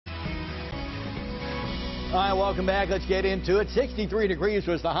All right, welcome back. Let's get into it. 63 degrees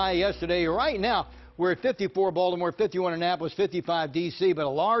was the high yesterday. Right now, we're at 54 Baltimore, 51 Annapolis, 55 D.C., but a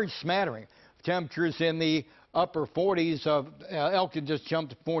large smattering of temperatures in the upper 40s. Elkton just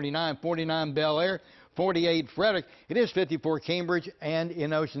jumped to 49, 49 Bel Air, 48 Frederick. It is 54 Cambridge and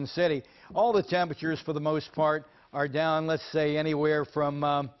in Ocean City. All the temperatures, for the most part, are down, let's say, anywhere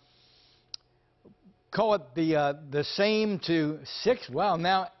from, call it the same to 6, well,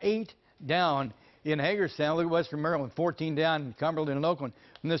 now 8 down in Hagerstown. Look at Western Maryland, 14 down in Cumberland and Oakland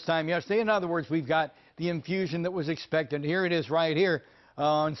from this time yesterday. In other words, we've got the infusion that was expected. Here it is right here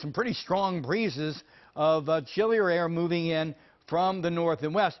on some pretty strong breezes of chillier air moving in from the north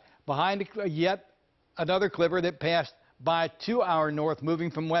and west. Behind yet another clipper that passed by to our north,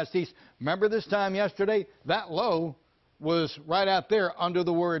 moving from west-east. Remember this time yesterday? That low was right out there under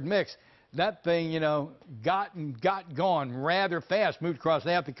the word mix. That thing, you know, got gone rather fast, moved across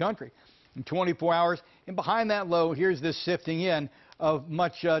half the country in 24 hours. And behind that low, here's this sifting in of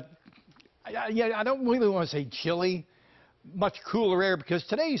much, I don't really want to say chilly, much cooler air, because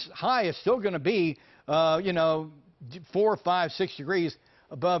today's high is still going to be, 4, 5, 6 degrees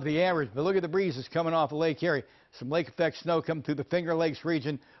above the average. But look at the breezes coming off of Lake Erie. Some lake effect snow coming through the Finger Lakes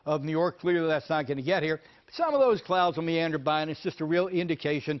region of New York. Clearly, that's not going to get here. But some of those clouds will meander by, and it's just a real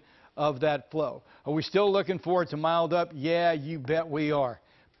indication of that flow. Are we still looking forward to mild up? Yeah, you bet we are.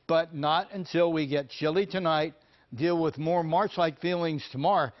 But not until we get chilly tonight, deal with more March-like feelings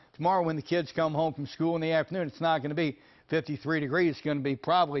tomorrow. Tomorrow when the kids come home from school in the afternoon, it's not going to be 53 degrees. It's going to be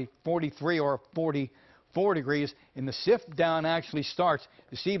probably 43 or 44 degrees. And the sift down actually starts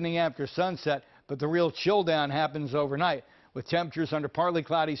this evening after sunset, but the real chill down happens overnight with temperatures under partly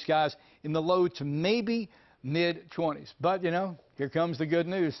cloudy skies in the low to maybe mid-20s. But, here comes the good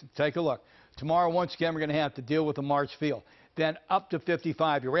news. Take a look. Tomorrow, once again, we're going to have to deal with a March feel. Then up to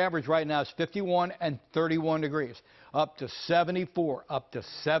 55. Your average right now is 51 and 31 degrees. Up to 74, up to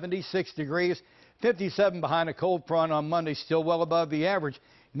 76 degrees. 57 behind a cold front on Monday, still well above the average.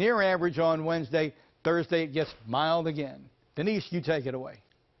 Near average on Wednesday. Thursday, it gets mild again. Denise, you take it away.